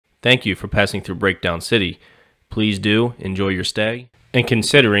Thank you for passing through Breakdown City. Please do enjoy your stay and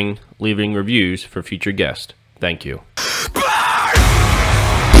considering leaving reviews for future guests. Thank you.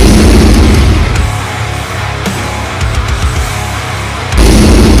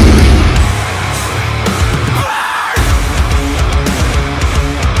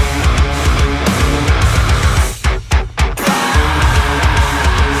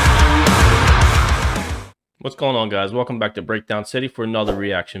 What's going on, guys? Welcome back to Breakdown City for another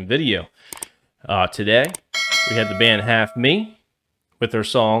reaction video. Today we had the band Half Me with their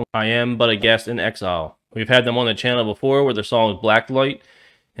song I Am But a Guest in Exile. We've had them on the channel before with their songs Blacklight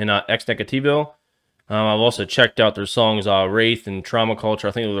and Ex Negativo. I've also checked out their songs Wraith and Trauma Culture.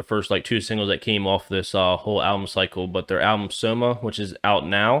 I think they were the first like two singles that came off this whole album cycle. But their album SOMA, which is out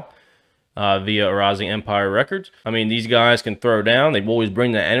now via Rising Empire Records. I mean, these guys can throw down. They always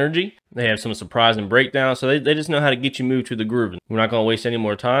bring the energy. They have some surprising breakdowns, so they just know how to get you moved to the groove. We're not going to waste any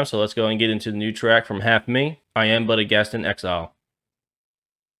more time, so let's go and get into the new track from Half Me, I Am But a Guest in Exile.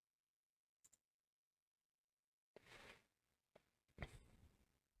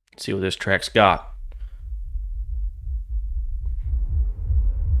 Let's see what this track's got.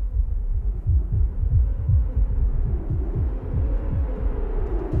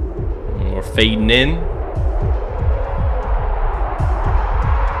 We're fading in.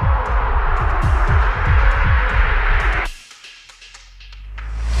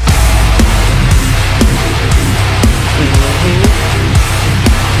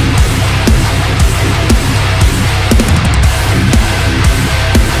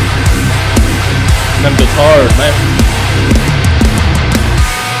 Them guitars, man.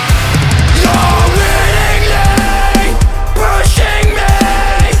 You're willingly pushing me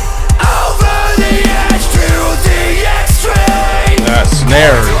over the edge to the extreme. That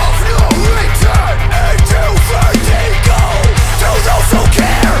snares.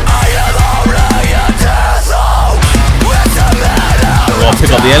 Well,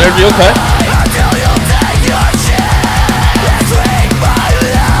 pick up the energy, okay.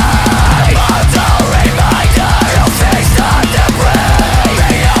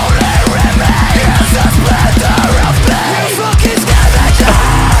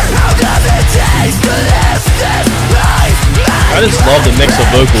 I just love the mix of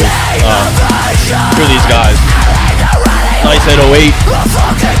vocals for these guys. Nice 808.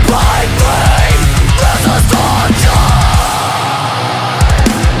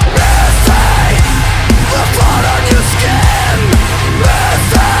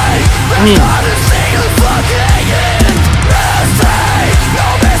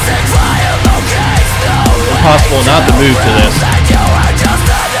 Impossible not to move to this.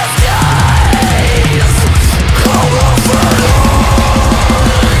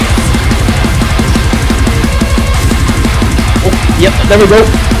 Yep, there we go.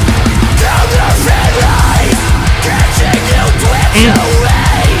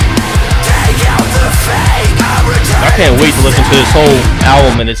 I can't wait to listen to this whole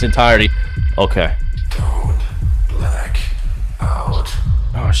album in its entirety. Okay.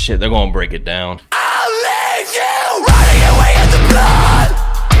 Oh shit, they're gonna break it down. I'll leave you running away in the blood.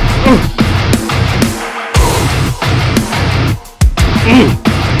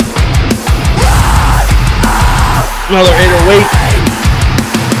 Another 808.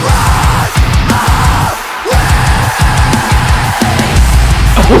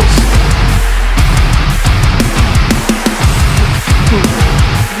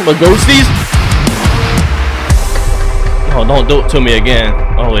 The ghosties? Oh, don't do it to me again.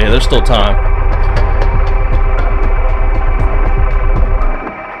 Oh yeah, there's still time.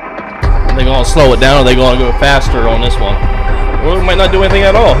 Are they gonna slow it down, or are they gonna go faster on this one? Or it might not do anything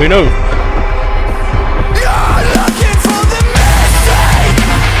at all, who knows?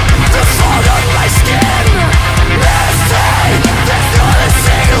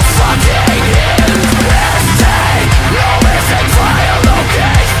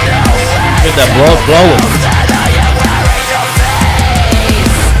 Get that blood blowing.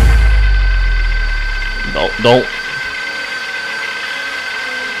 Don't.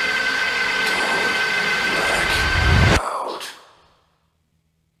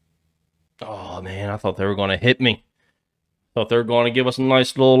 Oh man, I thought they were gonna hit me. Thought they were gonna give us a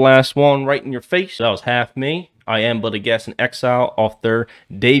nice little last one right in your face. That was Half Me, I Am But a Guest in Exile, off their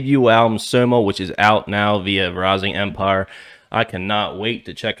debut album SOMA, which is out now via Rising Empire. I cannot wait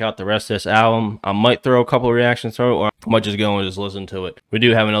to check out the rest of this album. I might throw a couple of reactions through it, or I might just go and just listen to it. We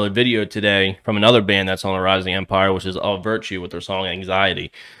do have another video today from another band that's on the Rising Empire, which is Of Virtue, with their song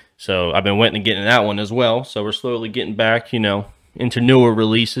Anxiety. So I've been waiting to get into that one as well. So we're slowly getting back, you know, into newer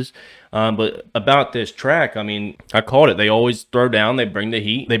releases. But about this track, I mean, I called it. They always throw down, they bring the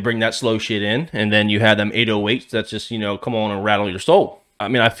heat, they bring that slow shit in, and then you have them 808s that's just, you know, come on and rattle your soul. I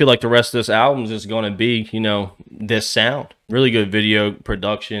mean, I feel like the rest of this album is just going to be, you know, this sound. Really good video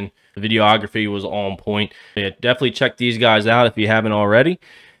production. The videography was on point. Yeah, definitely check these guys out if you haven't already.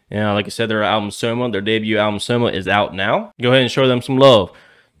 And like I said, their album SOMA, their debut album SOMA, is out now. Go ahead and show them some love.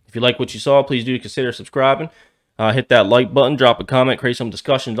 If you like what you saw, please do consider subscribing. Hit that like button, drop a comment, create some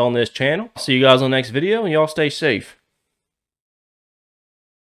discussions on this channel. See you guys on the next video, and y'all stay safe.